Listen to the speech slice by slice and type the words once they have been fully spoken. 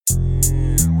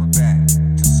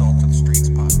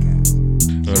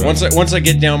Once I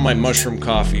get down my mushroom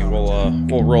coffee,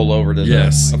 we'll roll over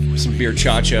to some beer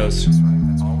chachos.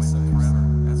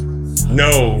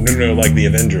 No, like the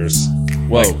Avengers.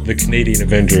 Whoa. Like the Canadian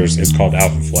Avengers is called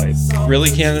Alpha Flight.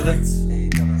 Really, Canada?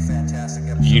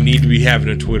 You need to be having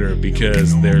a Twitter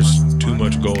because there's too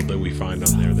much gold that we find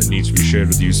on there that needs to be shared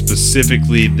with you.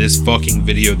 Specifically, this fucking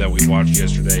video that we watched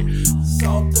yesterday.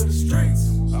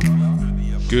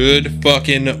 Good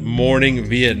fucking morning,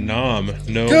 Vietnam.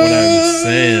 Know what I'm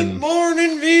saying? Good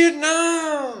morning,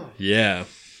 Vietnam. Yeah.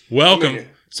 Welcome.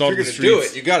 Salt of the Streets. Do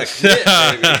it. You gotta commit,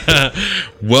 baby.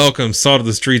 Welcome, Salt of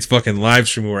the Streets fucking live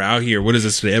stream. We're out here. What is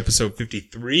this today? Episode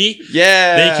 53?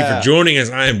 Yeah. Thank you for joining us.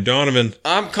 I am Donovan.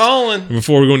 I'm Colin. And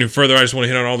before we go any further, I just want to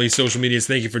hit on all these social medias.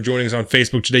 Thank you for joining us on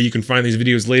Facebook today. You can find these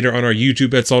videos later on our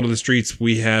YouTube at Salt of the Streets.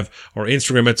 We have our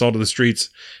Instagram at Salt of the Streets.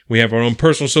 We have our own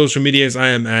personal social medias. I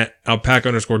am at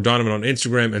alpaca_Donovan on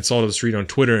Instagram and Salt of the Street on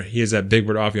Twitter. He is at Big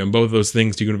Bird Offie on both of those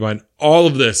things. You can find all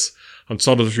of this on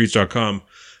saltofthestreets.com.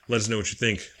 Let us know what you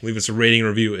think. Leave us a rating and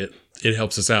review. It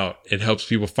helps us out. It helps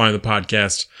people find the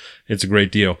podcast. It's a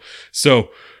great deal. So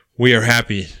we are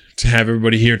happy to have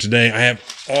everybody here today. I have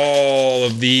all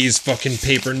of these fucking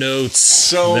paper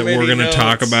notes that we're going to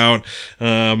talk about.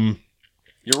 You're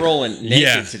rolling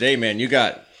naked today, man. You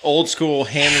got old school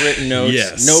handwritten notes.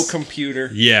 Yes. No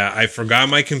computer. Yeah, I forgot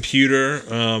my computer,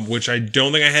 which I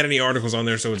don't think I had any articles on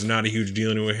there, so it's not a huge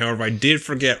deal anyway. However, I did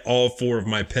forget all 4 of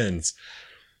my pens,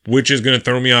 which is going to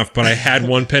throw me off, but I had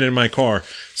one pen in my car,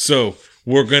 so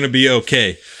we're going to be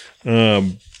okay.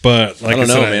 But like I don't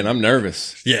know, man. I'm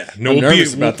nervous. Yeah, I'm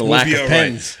nervous about the lack of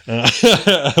pens.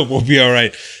 We'll be all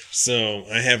right. So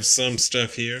I have some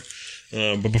stuff here.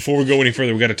 But before we go any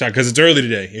further, we got to talk because it's early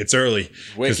today. It's early.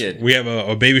 Wicked. We have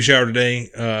a baby shower today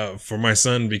for my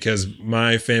son because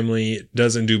my family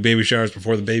doesn't do baby showers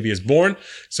before the baby is born.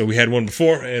 So we had one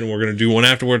before, and we're going to do one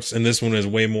afterwards. And this one is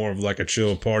way more of like a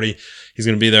chill party. He's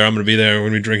going to be there. I'm going to be there. We're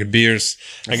going to be drinking beers.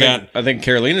 I think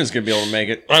Carolina's going to be able to make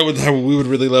it. We would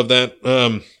really love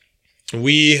that.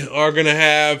 We are going to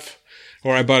have,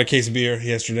 or I bought a case of beer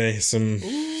yesterday, some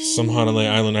Hanalei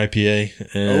Island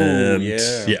IPA. And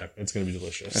yeah, it's going to be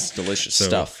delicious. That's delicious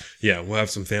stuff. Yeah, we'll have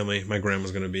some family. My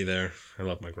grandma's going to be there. I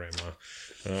love my grandma.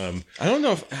 I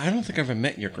don't think I've ever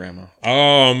met your grandma.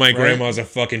 Oh, my grandma's a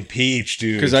fucking peach,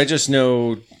 dude. Because I just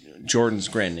know Jordan's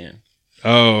grandnan.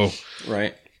 Oh.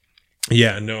 Right?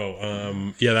 Yeah,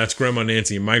 no. Yeah, that's Grandma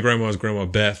Nancy. My grandma's Grandma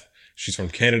Beth. She's from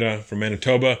Canada, from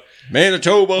Manitoba.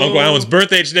 Manitoba. Uncle Alan's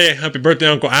birthday today. Happy birthday,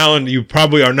 Uncle Alan. You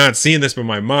probably are not seeing this, but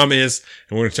my mom is.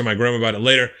 And we're going to tell my grandma about it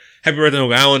later. Happy birthday,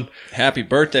 Uncle Alan. Happy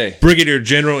birthday. Brigadier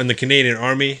General in the Canadian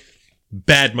Army.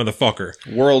 Bad motherfucker.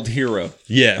 World hero.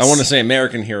 Yes. I want to say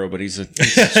American hero, but he's a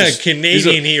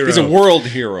Canadian hero. He's a world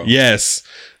hero. Yes.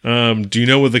 Do you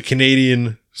know what the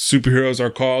Canadian superheroes are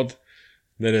called?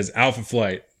 That is Alpha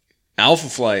Flight. Alpha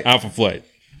Flight. Alpha Flight.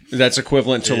 That's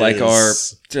equivalent to like our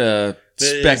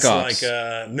Spec Ops.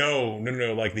 Like, no,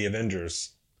 like the Avengers.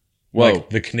 Whoa. Like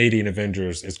the Canadian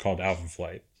Avengers is called Alpha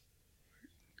Flight.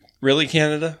 Really,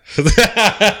 Canada?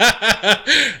 I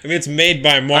mean, it's made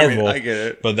by Marvel. I get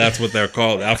it. But that's what they're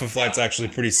called. Alpha Flight's actually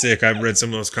pretty sick. I've read some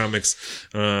of those comics.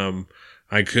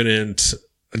 I couldn't...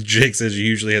 Jake says he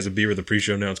usually has a beer with the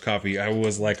pre-show. Now it's coffee. I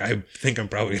was like, I think I'm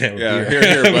probably going to have a beer.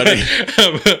 Here,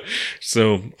 buddy.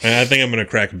 So I think I'm going to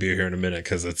crack a beer here in a minute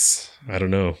because it's, I don't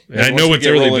know. And I know it's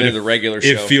early, but the regular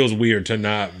it feels weird to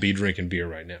not be drinking beer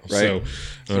right now. Right.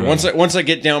 So once I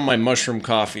get down my mushroom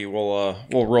coffee, we'll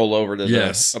roll over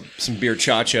to some beer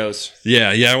chachos. Yeah.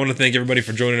 I want to thank everybody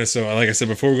for joining us. So like I said,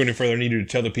 before we go any further, I need you to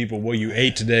tell the people what you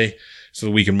ate today so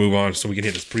that we can move on, so we can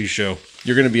hit this pre-show.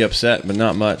 You're going to be upset, but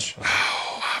not much.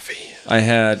 I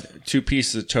had 2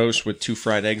 pieces of toast with 2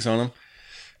 fried eggs on them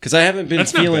because I haven't been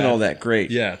feeling all that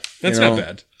great. Yeah, that's not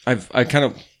bad.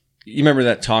 You remember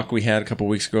that talk we had a couple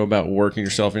weeks ago about working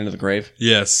yourself into the grave?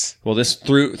 Yes. Well, this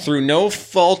through no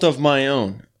fault of my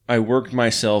own, I worked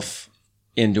myself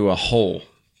into a hole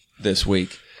this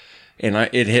week, and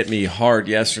it hit me hard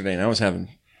yesterday, and I was having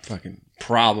fucking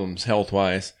problems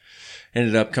health-wise.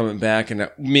 Ended up coming back,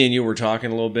 and me and you were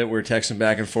talking a little bit. We were texting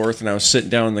back and forth, and I was sitting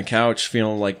down on the couch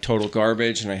feeling like total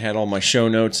garbage, and I had all my show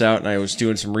notes out, and I was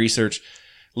doing some research.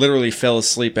 Literally fell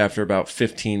asleep after about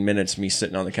 15 minutes of me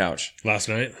sitting on the couch. Last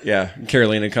night? Yeah.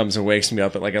 Carolina comes and wakes me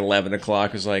up at like 11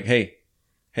 o'clock. Was like, hey,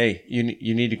 you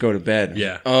need to go to bed.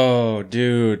 Yeah. Oh,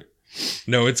 dude.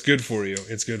 No, it's good for you.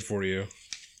 It's good for you.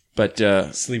 But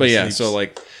yeah, so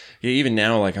like, even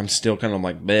now, like, I'm still kind of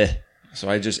like, bleh. So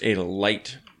I just ate a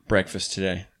light breakfast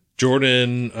today.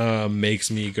 Jordan makes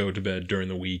me go to bed during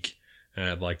the week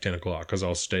at like 10 o'clock because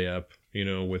I'll stay up you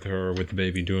know, with the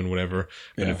baby doing whatever.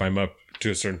 But Yeah. if I'm up to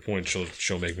a certain point,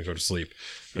 she'll make me go to sleep.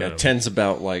 Yeah, 10's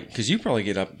about like, because you probably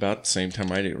get up about the same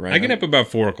time I do, right? I get up about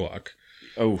 4:00.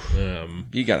 Oh,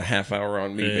 you got a half hour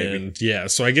on me, baby. And yeah,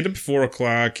 so I get up at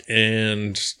 4:00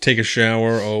 and take a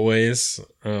shower always.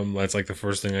 That's like the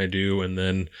first thing I do. And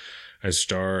then I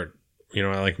start, you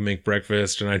know, I like make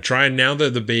breakfast and I try, now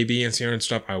that the baby and Sierra and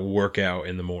stuff, I work out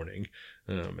in the morning.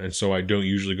 And so I don't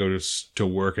usually go to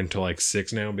work until like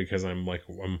 6 now because I'm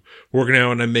working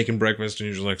out and I'm making breakfast and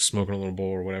usually like smoking a little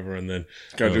bowl or whatever. And then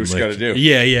Gotta do what you gotta do.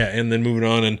 Yeah. And then moving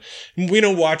on and, you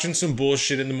know, watching some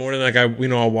bullshit in the morning. Like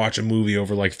I'll watch a movie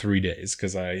over like 3 days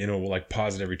because I, you know, will like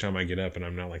pause it every time I get up and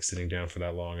I'm not like sitting down for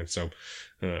that long. And so,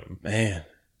 Man,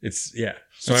 it's, yeah.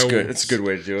 so that's good. It's a good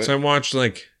way to do it. So I watched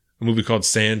like a movie called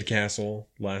Sandcastle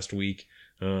last week.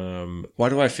 Why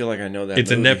do I feel like I know that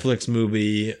It's movie? a Netflix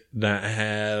movie that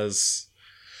has...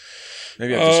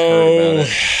 Maybe I've just heard about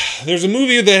it. There's a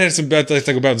movie that has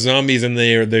about zombies and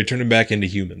they're turning back into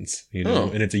humans, you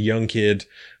know, and it's a young kid.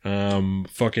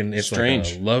 It's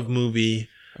Strange. like a love movie.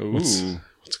 Ooh. What's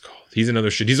it called? He's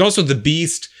another shit. He's also the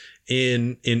Beast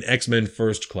in X-Men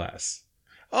First Class.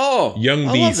 Oh, Young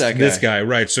I Beast, love that guy. this guy,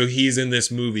 right? So he's in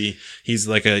this movie. He's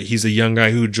a young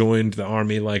guy who joined the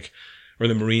army, or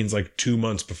the Marines, 2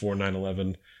 months before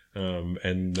 9/11.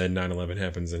 And then 9/11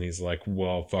 happens, and he's like,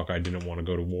 "Well, fuck, I didn't want to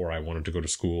go to war. I wanted to go to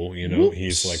school." You know, Whoops.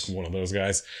 he's like one of those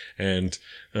guys. And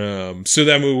so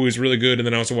that movie was really good. And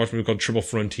then I also watched a movie called Triple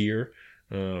Frontier,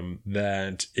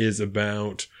 that is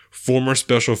about former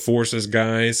special forces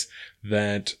guys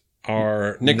that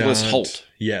are Nicholas not- Hoult.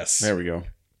 Yes, There we go.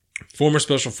 former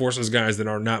special forces guys that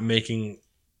are not making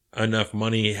enough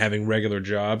money having regular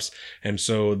jobs, and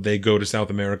so they go to South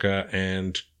America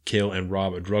and kill and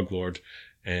rob a drug lord,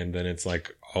 and then it's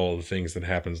like all the things that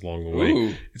happens along the way.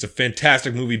 Ooh. It's a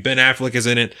fantastic movie. Ben Affleck is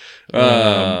in it.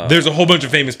 There's a whole bunch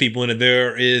of famous people in it.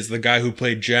 There is the guy who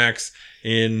played Jax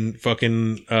in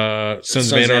fucking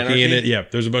Sons of Anarchy in it. Yeah,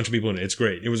 there's a bunch of people in it. It's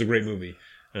great. It was a great movie.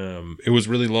 It was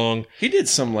really long. He did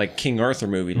some King Arthur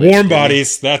movie. lately, Warm didn't he?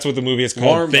 Bodies. That's what the movie is called.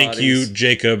 Warm Thank you, Bodies.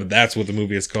 Jacob. That's what the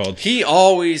movie is called. He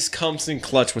always comes in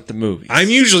clutch with the movies. I'm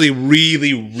usually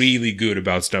really, really good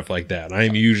about stuff like that.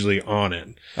 I'm usually on it.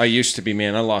 I used to be,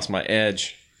 man. I lost my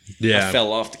edge. Yeah. I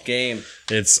fell off the game.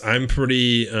 I'm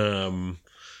pretty,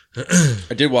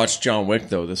 I did watch John Wick,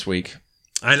 though, this week.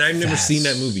 and I've never seen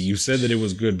that movie. You said that it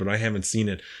was good, but I haven't seen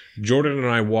it. Jordan and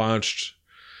I watched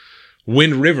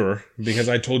Wind River because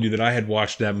I told you that I had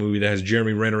watched that movie that has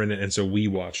Jeremy Renner in it, and so we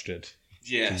watched it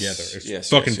Yes. together. It's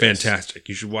fucking fantastic.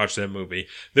 You should watch that movie.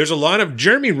 There's a lot of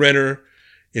Jeremy Renner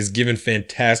is given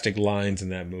fantastic lines in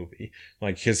that movie,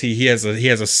 because he has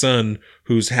a son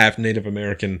who's half Native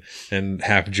American and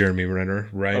half Jeremy Renner,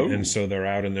 right? Oh. And so they're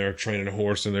out and they're training a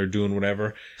horse and they're doing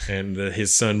whatever, and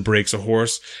his son breaks a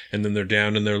horse, and then they're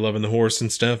down and they're loving the horse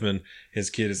and stuff, and his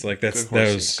kid is like, Good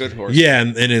horse. yeah,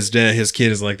 and his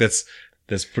kid is like, that's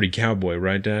pretty cowboy,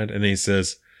 right, Dad? And he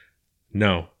says,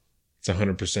 no, it's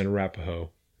 100% Arapaho.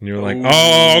 And you're like,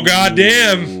 oh,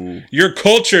 goddamn. You're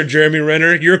cultured, Jeremy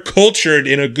Renner. You're cultured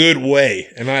in a good way.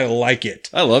 And I like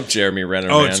it. I love Jeremy Renner,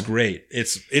 Oh, man. it's great.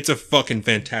 It's a fucking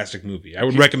fantastic movie. I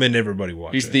would recommend everybody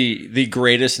watch He's it. the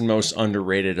greatest and most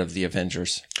underrated of the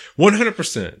Avengers.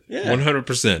 100%. Yeah.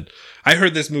 100%. I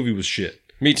heard this movie was shit.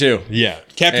 Me too. Yeah.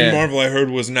 Captain And- Marvel, I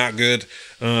heard, was not good.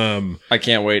 I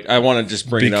can't wait. I want to just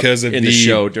bring it up Because of in the the-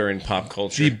 show during pop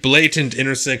culture. The blatant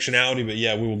intersectionality, but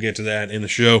yeah, we will get to that in the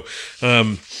show.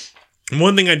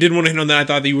 One thing I did want to hit on that I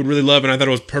thought that you would really love, and I thought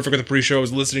it was perfect with the pre-show, I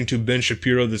was listening to Ben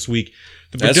Shapiro this week.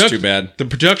 That's too bad. The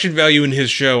production value in his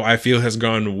show, I feel, has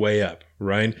gone way up,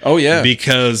 right? Oh, yeah.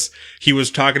 Because he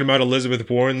was talking about Elizabeth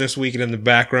Warren this week, and in the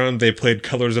background, they played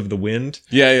Colors of the Wind.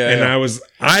 Yeah. And I'm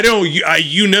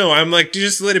like,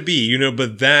 just let it be,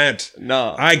 but that,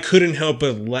 No. I couldn't help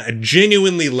but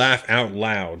genuinely laugh out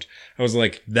loud. I was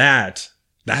like,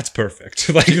 that's perfect.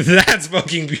 That's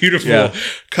fucking beautiful. Yeah.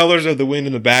 Colors of the Wind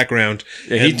in the background.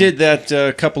 Yeah, he did that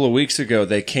a couple of weeks ago.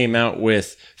 They came out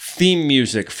with theme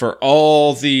music for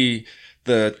all the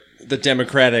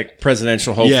Democratic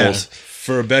presidential hopefuls. Yeah.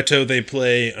 For Beto, they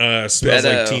play Smells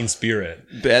Beto. Like Teen Spirit.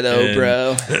 Beto, And-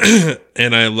 bro.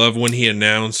 And I love when he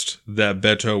announced that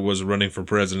Beto was running for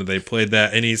president. They played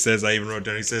that, and he says, I even wrote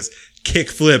down, he says, kick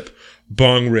flip,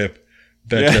 bong rip.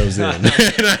 Beto's in.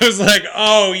 And I was like,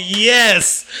 oh,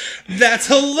 yes. That's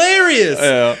hilarious.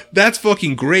 Yeah. That's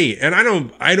fucking great. And I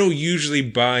don't usually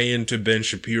buy into Ben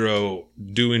Shapiro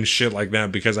doing shit like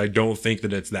that because I don't think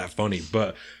that it's that funny.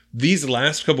 But these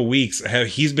last couple weeks,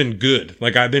 he's been good.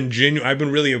 I've been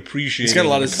really appreciating. He's got a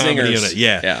lot of the comedy zingers. on it.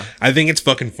 Yeah. Yeah. I think it's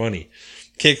fucking funny.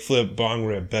 kickflip, bong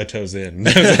rip, Beto's in.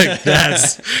 I was like,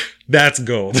 that's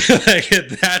gold. Like,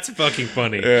 that's fucking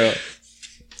funny. Yeah.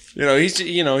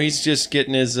 He's just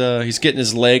getting his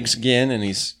legs again,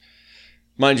 and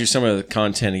mind you, some of the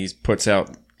content he puts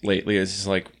out lately is just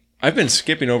like, I've been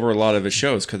skipping over a lot of his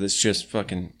shows because it's just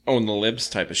fucking own the libs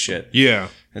type of shit. Yeah.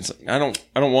 It's I don't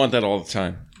want that all the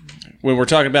time. When we're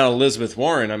talking about Elizabeth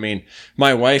Warren, I mean,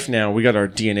 my wife now, we got our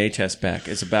DNA test back.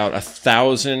 It's about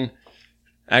 1,000,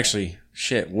 actually,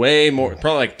 shit, way more,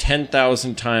 probably like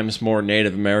 10,000 times more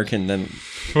Native American than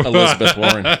Elizabeth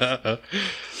Warren.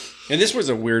 And this was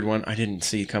a weird one I didn't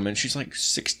see coming. She's like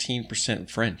 16%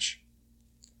 French.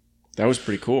 That was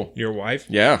pretty cool. Your wife?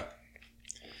 Yeah.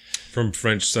 From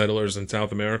French settlers in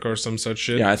South America or some such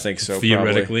shit? Yeah, I think so.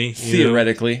 Theoretically.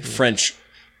 Theoretically. French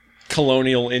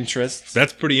colonial interests.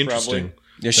 That's pretty interesting. Probably.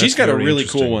 Yeah, she's got a really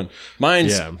cool one.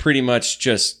 Mine's pretty much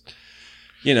just,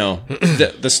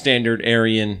 the standard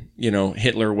Aryan,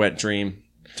 Hitler wet dream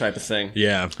type of thing.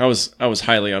 Yeah. I was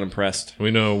highly unimpressed.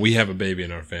 We know we have a baby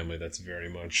in our family that's very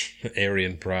much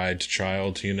Aryan pride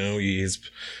child, He's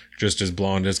just as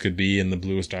blonde as could be and the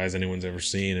bluest eyes anyone's ever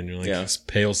seen. And you're like, this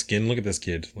pale skin. Look at this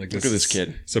kid. Look at this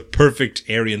kid. It's a perfect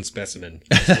Aryan specimen.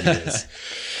 That's what he is.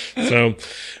 So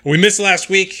we missed last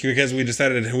week because we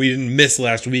decided we didn't miss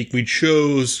last week. We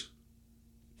chose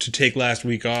to take last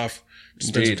week off to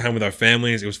spend some time with our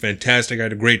families. It was fantastic. I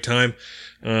had a great time.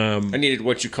 I needed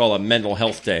what you call a mental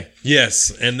health day.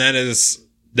 Yes. And that is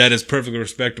perfectly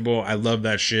respectable. I love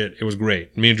that shit. It was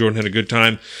great. Me and Jordan had a good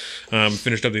time.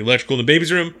 Finished up the electrical in the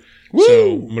baby's room. Woo!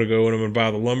 So I'm going to go and I'm going to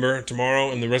buy the lumber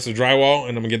tomorrow and the rest of the drywall,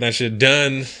 and I'm going to get that shit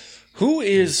done. Who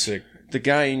is the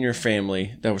guy in your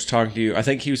family that was talking to you? I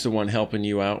think he was the one helping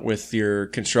you out with your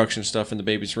construction stuff in the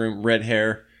baby's room. Red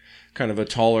hair, kind of a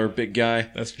taller, big guy.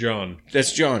 That's John.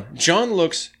 That's John. John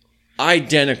looks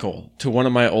identical to one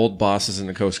of my old bosses in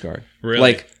the Coast Guard. Really?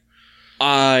 Like,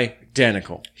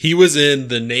 identical. He was in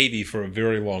the Navy for a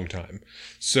very long time.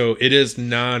 So it is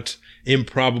not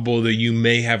improbable that you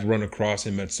may have run across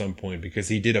him at some point because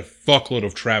he did a fuckload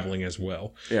of traveling as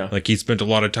well. Yeah. Like he spent a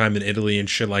lot of time in Italy and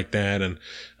shit like that. And,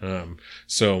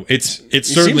 so it's certainly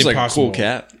seems like possible. A cool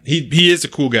cat. He is a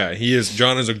cool guy.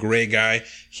 John is a great guy.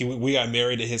 We got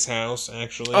married at his house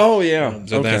actually. Oh yeah.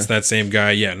 So that's that same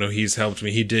guy. Yeah. No, he's helped me.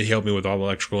 He did help me with all the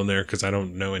electrical in there because I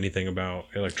don't know anything about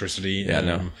electricity. Yeah.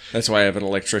 No. That's why I have an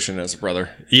electrician as a brother.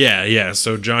 Yeah. Yeah.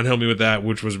 So John helped me with that,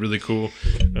 which was really cool.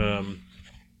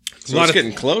 So it's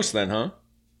getting close then, huh?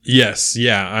 Yes,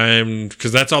 yeah.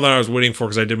 Because that's all that I was waiting for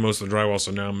because I did most of the drywall.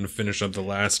 So now I'm going to finish up the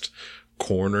last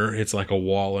corner. It's like a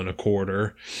wall and a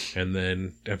quarter. And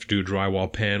then I have to do a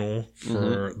drywall panel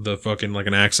for the fucking like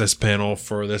an access panel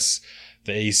for the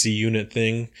AC unit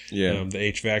thing. Yeah.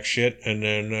 The HVAC shit. And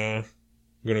then I'm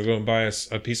going to go and buy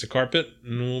a piece of carpet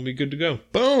and we'll be good to go.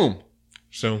 Boom.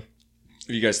 So.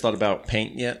 Have you guys thought about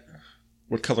paint yet?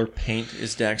 What color paint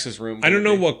is Dax's room? I don't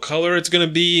know what color it's going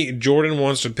to be. Jordan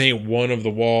wants to paint one of the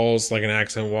walls like an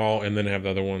accent wall and then have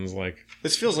the other ones like...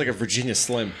 This feels like a Virginia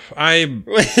Slim. I'm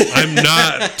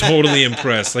not totally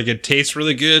impressed. Like it tastes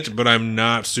really good, but I'm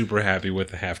not super happy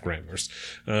with the half grammars.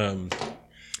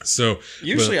 So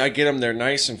usually I get them, they're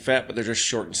nice and fat, but they're just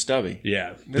short and stubby.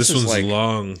 Yeah. This one's like,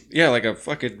 long. Yeah, like a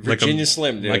fucking Virginia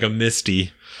Slim, dude. Like a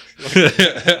Misty.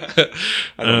 I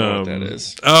don't know what that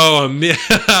is. Oh,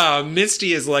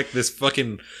 Misty is like this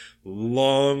fucking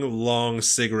long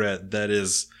cigarette that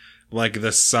is like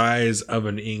the size of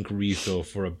an ink refill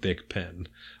for a Bic pen.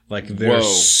 Like they're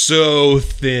so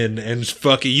thin and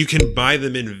fucking. You can buy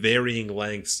them in varying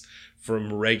lengths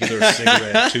from regular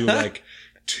cigarette to like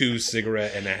 2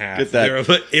 cigarette and a half. Get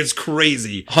that. It's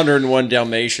crazy. 101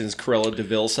 Dalmatians Cruella de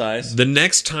Vil size. The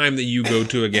next time that you go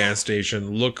to a gas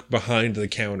station, look behind the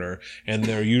counter, and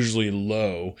they're usually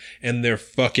low, and they're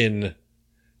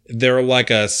like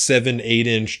a 7-8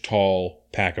 inch tall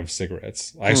pack of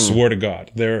cigarettes. I swear to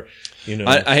God, they're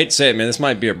I hate to say it, man. This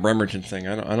might be a Bremerton thing.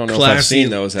 I don't know if I've seen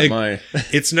those at my.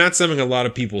 It's not something a lot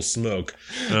of people smoke,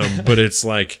 but it's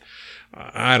like.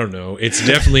 I don't know. It's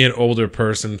definitely an older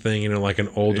person thing. Like an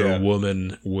older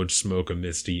woman would smoke a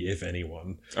Misty, if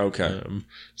anyone. Okay.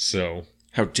 So.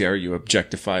 How dare you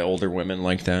objectify older women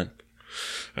like that?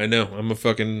 I know. I'm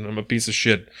a piece of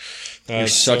shit. You're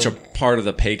such a part of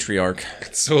the patriarch.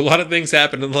 So a lot of things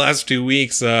happened in the last 2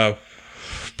 weeks.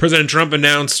 President Trump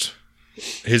announced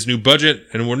his new budget,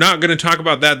 and we're not going to talk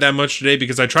about that much today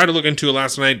because I tried to look into it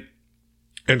last night,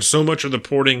 and so much of the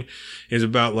reporting is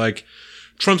about like,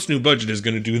 Trump's new budget is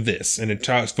going to do this, and it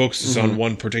focuses on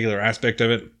one particular aspect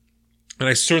of it. And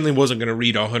I certainly wasn't going to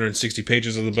read all 160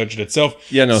 pages of the budget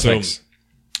itself. Yeah, no, thanks.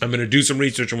 I'm going to do some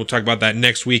research, and we'll talk about that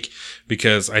next week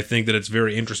because I think that it's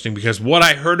very interesting. Because what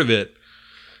I heard of it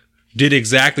did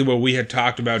exactly what we had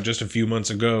talked about just a few months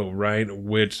ago, right?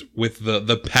 With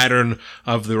the pattern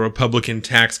of the Republican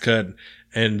tax cut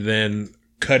and then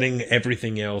cutting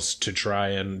everything else to try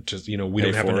and just, we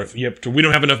don't have enough. Yep. We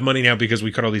don't have enough money now because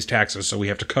we cut all these taxes. So we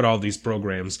have to cut all these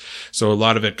programs. So a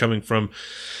lot of it coming from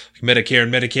Medicare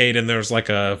and Medicaid, and there's like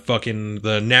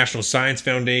the National Science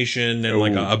Foundation and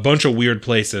like a bunch of weird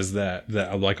places that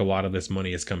like a lot of this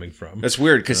money is coming from. That's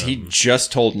weird because he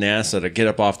just told NASA to get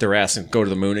up off their ass and go to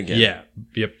the moon again. Yeah.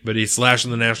 Yep. But he's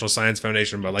slashing the National Science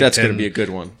Foundation by like that's going to be a good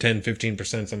one.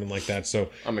 10-15%, something like that.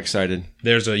 So I'm excited.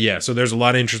 So there's a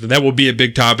lot of interest. That will be a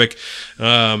big topic.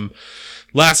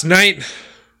 Last night,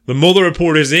 the Mueller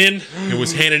report is in. It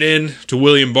was handed in to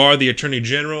William Barr, the Attorney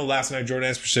General. Last night, Jordan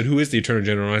Asper said, "Who is the Attorney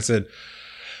General?" And I said,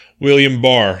 "William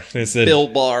Barr." And I said, Bill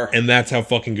Barr. And that's how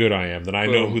fucking good I am, that I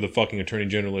know who the fucking Attorney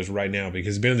General is right now,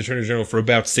 because he's been the Attorney General for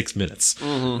about 6 minutes.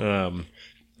 Mm-hmm.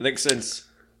 I think since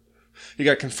he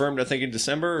got confirmed, I think in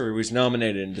December, or he was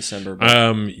nominated in December.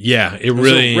 Yeah, it was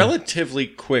really a relatively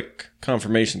quick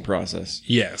confirmation process.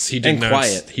 Yes, he did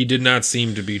quiet. He did not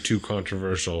seem to be too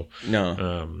controversial.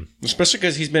 No, especially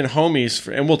because he's been homies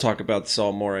and we'll talk about this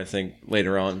all more, I think,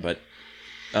 later on. But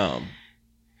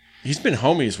he's been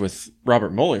homies with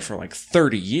Robert Mueller for like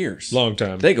 30 years. Long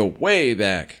time. They go way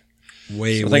back.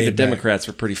 Way. So I think the Democrats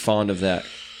were pretty fond of that.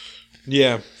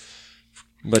 Yeah.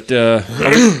 But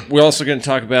we're also going to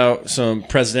talk about some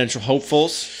presidential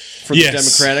hopefuls for the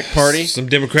Democratic Party. Some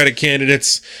Democratic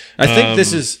candidates. I think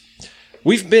this is...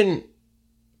 We've been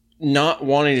not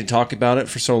wanting to talk about it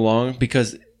for so long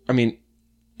because, I mean,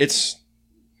 it's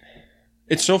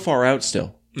so far out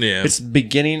still. Yeah. It's the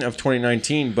beginning of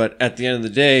 2019, but at the end of the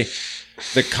day,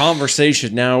 the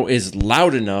conversation now is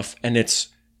loud enough and it's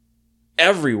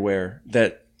everywhere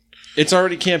that it's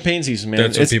already campaign season, man.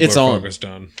 That's what people are focused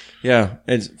on. Yeah,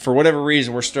 and for whatever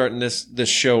reason, we're starting this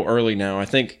show early now. I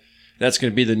think that's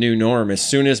going to be the new norm. As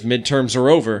soon as midterms are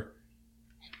over,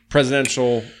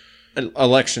 presidential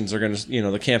elections are going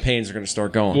to, the campaigns are going to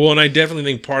start going. Well, and I definitely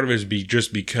think part of it is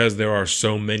just because there are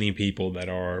so many people that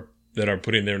are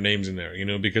putting their names in there,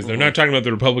 because they're not talking about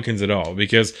the Republicans at all.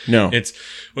 Because it's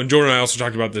when Jordan and I also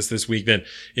talked about this week, that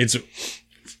it's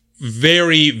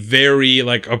very, very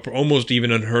like almost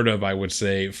even unheard of, I would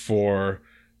say, for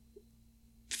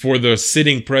the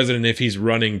sitting president, if he's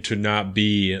running, to not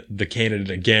be the candidate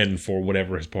again for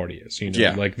whatever his party is.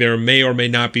 Like there may or may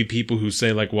not be people who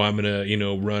say like, well, I'm going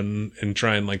to, run and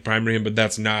try and like primary him, but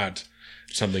that's not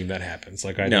something that happens.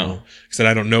 Like I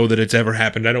don't know that it's ever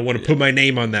happened. I don't want to put my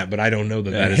name on that, but I don't know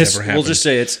that has ever happened. We'll just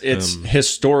say it's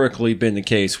historically been the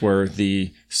case where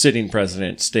the sitting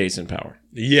president stays in power.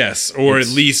 Yes, or at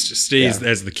least stays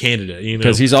as the candidate,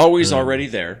 because he's always already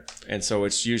there, and so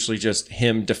it's usually just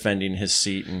him defending his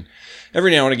seat. And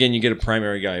every now and again, you get a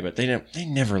primary guy, but they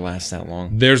never last that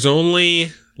long. There's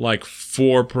only like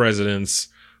 4 presidents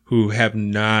who have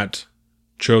not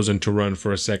chosen to run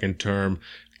for a second term: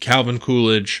 Calvin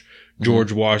Coolidge,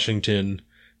 George Washington,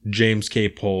 James K.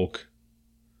 Polk,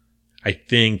 I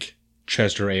think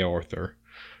Chester A. Arthur.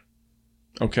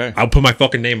 Okay. I'll put my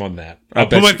fucking name on that. I'll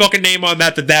put my fucking name on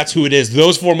that's who it is.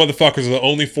 Those 4 motherfuckers are the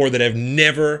only 4 that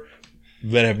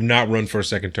have not run for a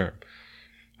second term.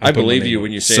 I believe you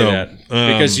when you say that,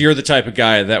 because you're the type of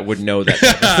guy that would know that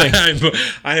type of thing.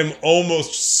 I am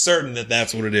almost certain that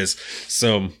that's what it is.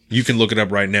 So you can look it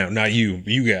up right now. Not you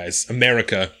guys,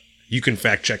 America. You can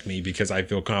fact check me because I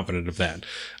feel confident of that.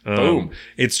 Boom.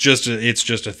 It's just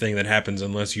a thing that happens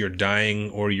unless you're dying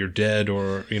or you're dead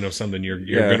or something. You're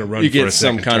going to run for a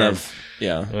second term.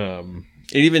 And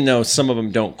even though some of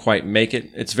them don't quite make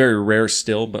it, it's very rare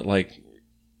still. But like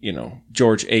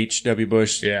George H.W.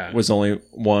 Bush was only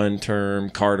 1 term.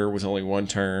 Carter was only 1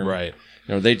 term. Right.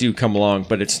 They do come along,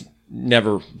 but it's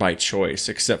never by choice,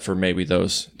 except for maybe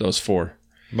those 4.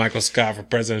 Michael Scott for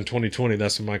president 2020.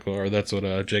 That's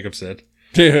what Jacob said.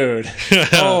 Dude.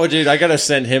 Dude, I gotta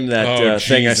send him that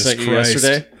thing I sent you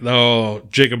yesterday. Oh,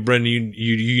 Jacob Brennan,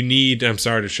 you need. I'm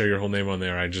sorry to show your whole name on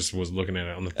there. I just was looking at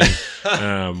it on the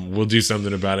thing. We'll do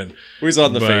something about it. He's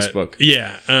on the Facebook.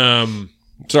 Yeah.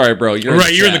 Sorry, bro. You're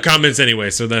in the comments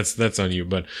anyway, so that's on you.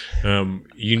 But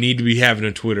you need to be having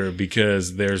a Twitter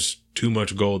because there's too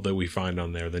much gold that we find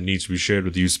on there that needs to be shared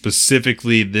with you.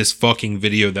 Specifically, this fucking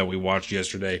video that we watched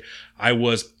yesterday. I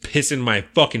was pissing my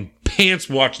fucking pants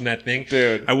watching that thing.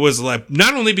 Dude. I was like,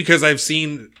 not only because I've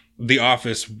seen The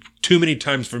Office too many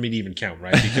times for me to even count,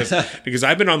 right? Because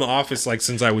I've been on The Office like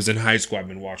since I was in high school. I've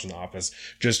been watching The Office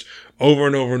just over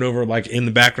and over and over, like in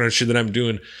the background shit that I'm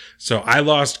doing. So I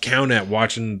lost count at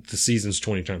watching the seasons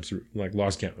 20 times through. Like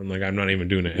lost count. I'm like, I'm not even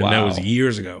doing it. And that was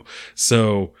years ago.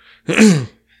 So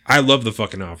I love The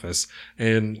fucking Office.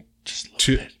 And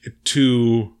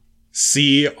to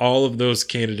see all of those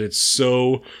candidates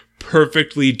so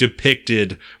perfectly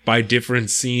depicted by different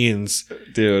scenes.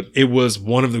 Dude, it was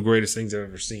one of the greatest things I've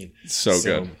ever seen. So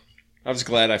good. I was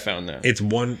glad I found that. It's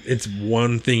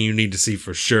one thing you need to see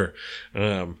for sure.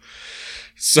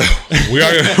 So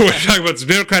we're talking about some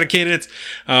Democratic candidates.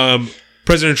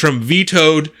 President Trump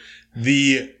vetoed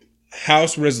the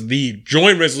the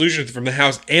joint resolution from the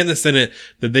House and the Senate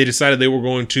that they decided they were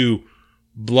going to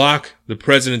block the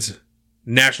president's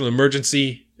national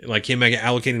emergency, like him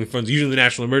allocating the funds using the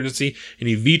national emergency, and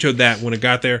he vetoed that when it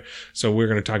got there. So we're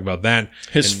going to talk about that.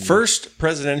 His first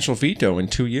presidential veto in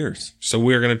 2 years. So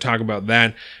we're going to talk about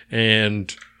that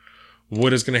and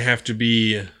what is going to have to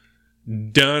be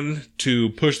done to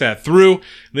push that through,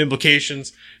 the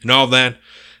implications and all that.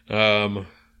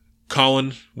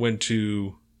 Colin went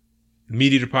to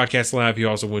MeatEater Podcast Live. He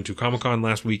also went to Comic-Con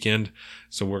last weekend.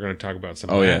 So we're going to talk about some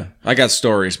of that. Yeah. I got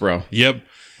stories, bro. Yep.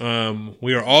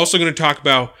 We are also going to talk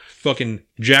about fucking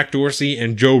Jack Dorsey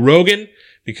and Joe Rogan,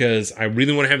 because I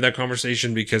really want to have that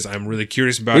conversation because I'm really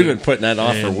curious about We've been putting that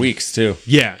off for weeks too.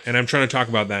 Yeah. And I'm trying to talk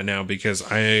about that now because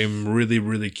I am really,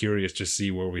 really curious to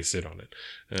see where we sit on it.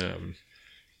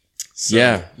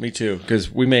 Yeah, me too.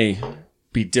 Because we may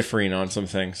be differing on some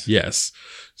things. Yes.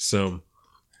 So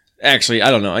actually,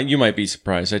 I don't know. You might be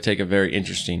surprised. I take a very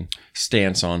interesting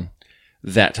stance on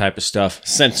that type of stuff.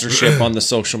 Censorship on the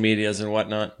social medias and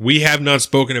whatnot. We have not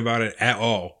spoken about it at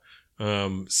all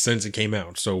since it came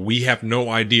out. So we have no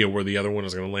idea where the other one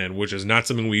is going to land, which is not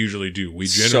something we usually do.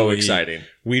 So exciting.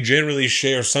 We generally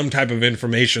share some type of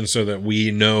information so that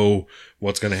we know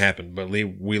what's going to happen. But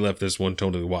we left this one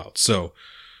totally wild. So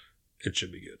it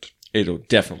should be good. It'll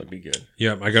definitely be good.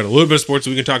 Yeah, I got a little bit of sports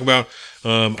that we can talk about.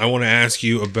 I want to ask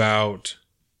you about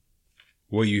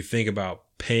what you think about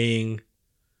paying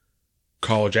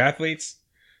college athletes.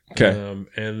 Okay.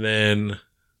 And then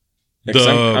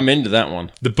I'm into that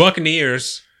one. The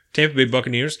Buccaneers, Tampa Bay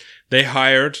Buccaneers,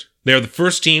 they're the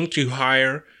first team to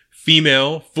hire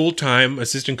female full-time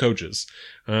assistant coaches.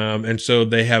 And so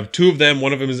they have two of them.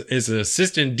 One of them is an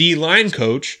assistant D-line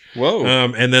coach. Whoa.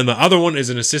 And then the other one is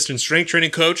an assistant strength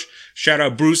training coach. Shout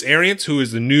out Bruce Arians, who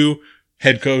is the new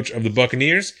head coach of the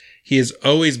Buccaneers. He has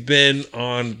always been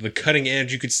on the cutting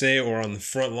edge, you could say, or on the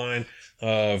front line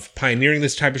of pioneering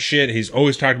this type of shit. He's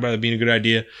always talked about it being a good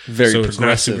idea. Very so it's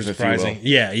not super progressive, surprising.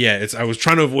 Yeah. I was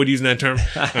trying to avoid using that term.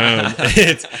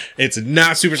 It's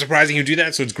not super surprising you do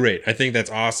that, so it's great. I think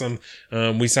that's awesome.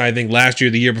 We saw, I think last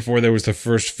year, the year before, there was the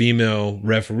first female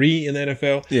referee in the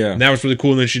NFL. Yeah. And that was really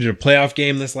cool. And then she did a playoff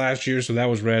game this last year, so that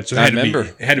was rad. So it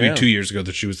had to be 2 years ago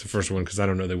that she was the first one, because I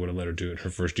don't know they would have let her do it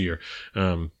her first year.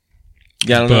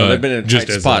 Yeah, I don't know. They've been in a tight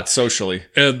spot socially.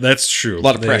 That's true. A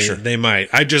lot of pressure. They might.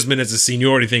 I just meant it's a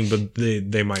seniority thing, but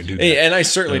they might do that. And I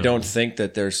certainly don't think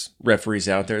that there's referees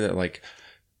out there that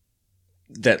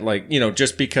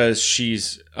just because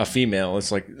she's a female,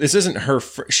 it's like, this isn't her.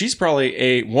 She's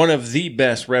probably one of the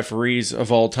best referees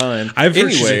of all time. I've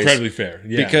heard she's incredibly fair.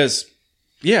 Yeah. Because,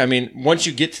 yeah, I mean, once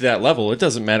you get to that level, it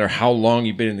doesn't matter how long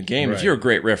you've been in the game. Right. If you're a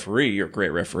great referee, you're a great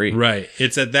referee. Right.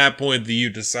 It's at that point that you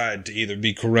decide to either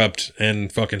be corrupt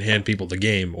and fucking hand people the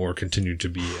game or continue to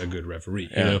be a good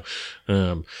referee, you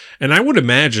know? And I would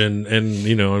imagine, and,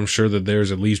 I'm sure that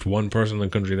there's at least one person in the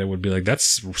country that would be like,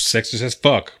 that's sexist as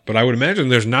fuck. But I would imagine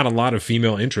there's not a lot of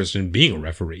female interest in being a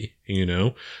referee,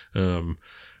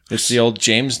 It's the old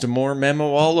James Damore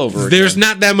memo all over again. There's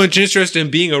not that much interest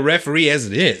in being a referee as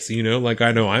it is, Like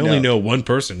I only know one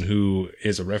person who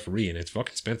is a referee, and it's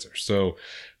fucking Spencer. So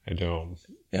I don't.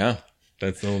 Yeah,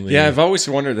 that's the only. Yeah, I've always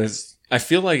wondered this. I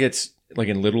feel like it's like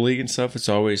in Little League and stuff. It's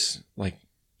always like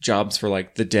jobs for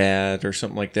like the dad or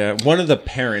something like that. One of the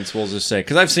parents will just say,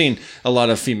 because I've seen a lot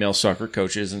of female soccer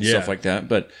coaches and stuff like that,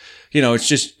 but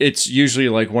it's usually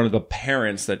like one of the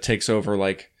parents that takes over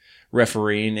like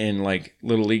refereeing in like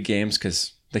Little League games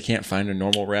because they can't find a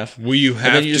normal ref. Well, you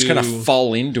just kind of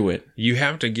fall into it. You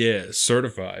have to get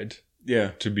certified.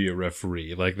 Yeah. To be a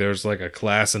referee. Like there's like a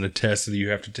class and a test that you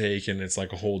have to take, and it's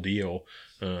like a whole deal.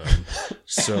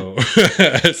 So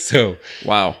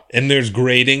wow. And there's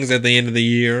gradings at the end of the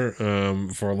year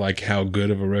for like how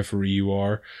good of a referee you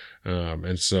are.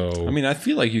 And so I mean, I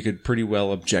feel like you could pretty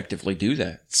well objectively do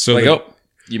that. So like,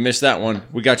 you missed that one.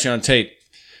 We got you on tape.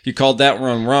 You called that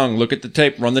one wrong. Look at the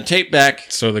tape. Run the tape back.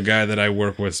 So the guy that I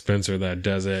work with, Spencer, that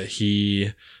does it,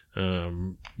 he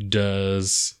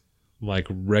does like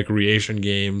recreation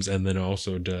games and then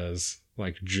also does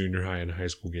like junior high and high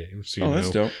school games. That's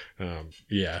dope.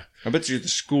 Yeah. I bet you the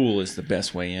school is the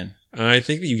best way in. I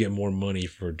think that you get more money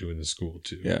for doing the school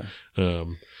too. Yeah.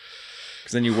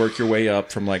 Because then you work your way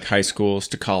up from like high schools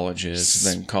to colleges,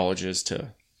 then colleges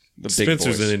to the big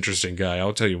Spencer's boys. an interesting guy.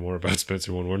 I'll tell you more about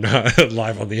Spencer when we're not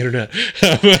live on the internet.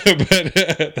 But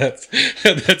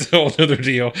that's a whole other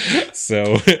deal.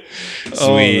 So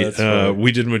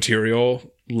we did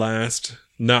material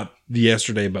not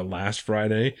yesterday, but last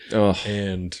Friday. Oh,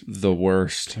 and the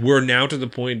worst. We're now to the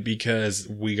point because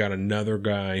we got another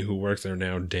guy who works there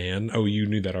now, Dan. Oh, you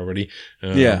knew that already.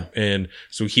 Yeah. And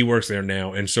so he works there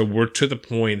now. And so we're to the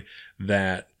point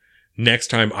that next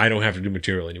time I don't have to do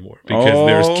material anymore because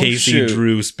there's Casey,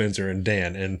 Drew, Spencer, and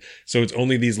Dan. And so it's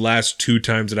only these last 2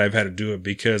 times that I've had to do it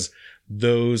because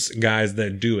those guys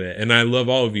that do it, and I love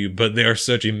all of you, but they are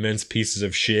such immense pieces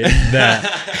of shit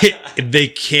that they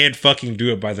can't fucking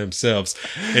do it by themselves.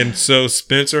 And so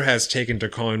Spencer has taken to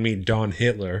calling me Don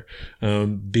Hitler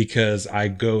because I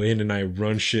go in and I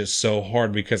run shit so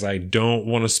hard because I don't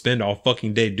want to spend all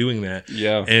fucking day doing that.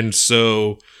 Yeah. And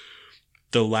so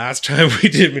the last time we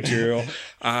did material,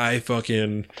 I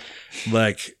fucking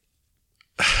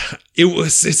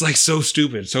it's like so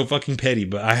stupid, so fucking petty,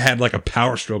 but I had like a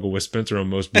power struggle with Spencer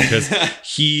almost because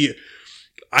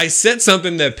I said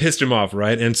something that pissed him off,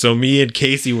 right? And so me and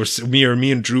Drew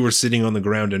were sitting on the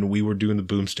ground and we were doing the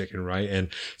boomsticking, right? And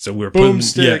so we're and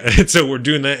so we're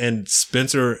doing that, and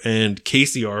Spencer and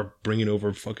Casey are bringing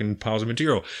over fucking piles of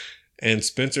material, and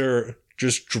Spencer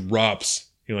just drops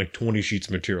like 20 sheets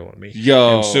of material on me.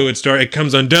 Yo. And so it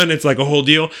comes undone. It's like a whole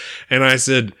deal. And I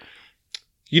said,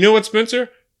 you know what, Spencer?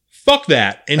 Fuck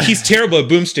that. And he's terrible at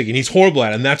boomsticking. He's horrible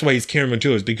at it. And that's why he's carrying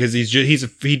materials, because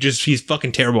he's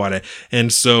fucking terrible at it.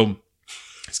 And so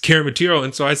he's carrying material.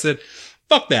 And so I said,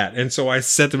 fuck that. And so I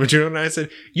set the material and I said,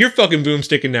 you're fucking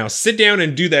boomsticking now. Sit down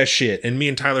and do that shit. And me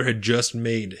and Tyler had just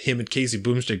made him and Casey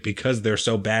boomstick because they're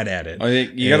so bad at it. I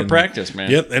think you got to practice,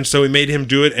 man. Yep. And so we made him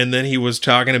do it. And then he was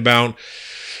talking about,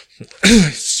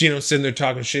 sitting there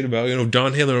talking shit about,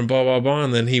 Don Hitler and blah, blah, blah.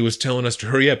 And then he was telling us to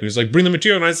hurry up. He was like, bring the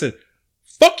material. And I said,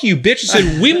 fuck you, bitch. I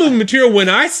said, we move material when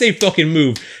I say fucking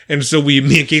move. And so me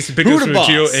and Casey picked up some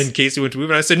material and Casey went to move.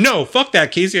 And I said, no, fuck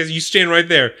that, Casey. I said, you stand right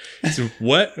there. I said,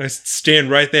 what? And I said, stand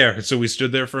right there. And so we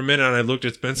stood there for a minute and I looked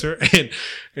at Spencer and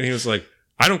he was like,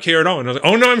 I don't care at all. And I was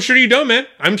like, oh no, I'm sure you don't, man.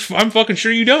 I'm fucking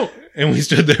sure you don't. And we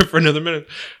stood there for another minute.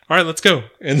 All right, let's go.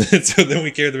 And then we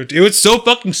carried the material. It was so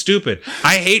fucking stupid.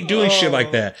 I hate doing shit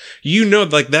like that.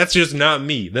 That's just not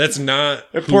me. That's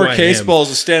not that poor case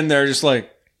balls is standing there just like,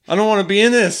 I don't want to be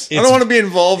in this. I don't want to be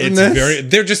involved in this.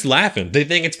 They're just laughing. They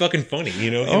think it's fucking funny.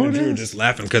 Him and Drew are just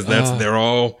laughing because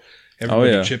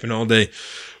everybody chipping all day.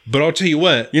 But I'll tell you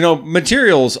what.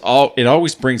 Materials, it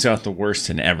always brings out the worst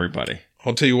in everybody.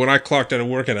 I'll tell you what, I clocked out of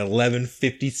work at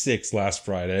 11:56 last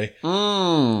Friday.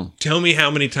 Tell me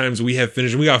how many times we have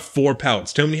finished. We got 4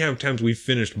 pallets. Tell me how many times we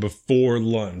finished before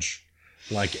lunch,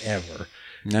 like ever.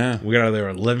 No. We got out of there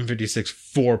at 11:56,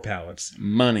 4 pallets.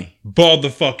 Money. Balled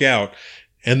the fuck out.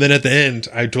 And then at the end,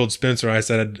 I told Spencer, I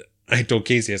told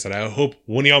Casey, I said, I hope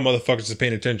one of y'all motherfuckers is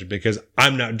paying attention because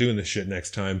I'm not doing this shit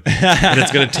next time. And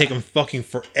it's going to take them fucking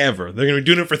forever. They're going to be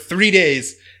doing it for 3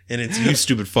 days. And it's you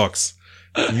stupid fucks.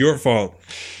 Your fault.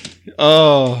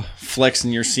 Oh,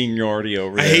 flexing your seniority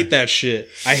over there. I hate that shit.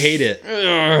 I hate it.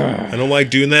 I don't like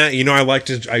doing that.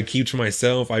 I keep to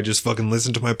myself. I just fucking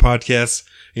listen to my podcasts.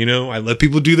 I let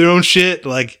people do their own shit.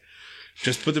 Like,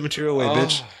 just put the material away,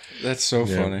 bitch. That's so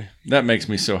funny. That makes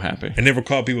me so happy. I never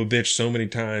called people bitch so many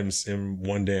times in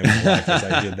one day of my life as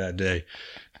I did that day.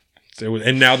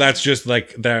 And now that's just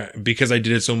like that because I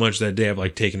did it so much that day. I've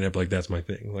like taken it up like that's my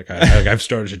thing. Like I've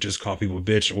started to just call people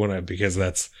bitch because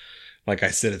that's like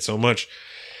I said it so much.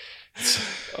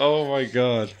 Oh my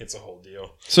god, it's a whole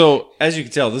deal. So as you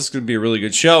can tell, this is going to be a really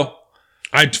good show.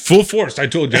 Full force. I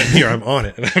told you here I'm on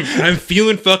it. I'm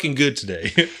feeling fucking good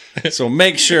today. So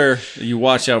make sure you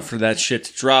watch out for that shit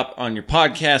to drop on your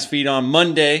podcast feed on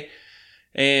Monday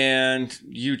and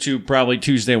YouTube probably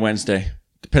Tuesday, Wednesday.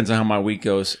 Depends on how my week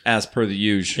goes, as per the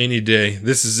usual. Any day.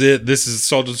 This is it. This is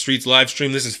Salt of the Streets live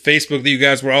stream. This is Facebook that you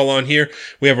guys were all on here.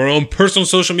 We have our own personal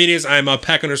social medias. I'm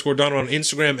Pack_Donald on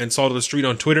Instagram and Salt of the Street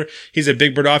on Twitter. He's at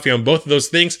Big Bird Offie on both of those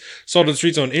things. Salt of the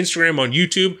Streets on Instagram, on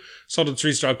YouTube,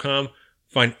 saltofthestreets.com.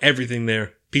 Find everything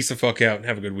there. Peace the fuck out.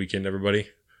 Have a good weekend, everybody.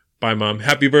 Bye, Mom.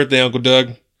 Happy birthday, Uncle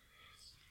Doug.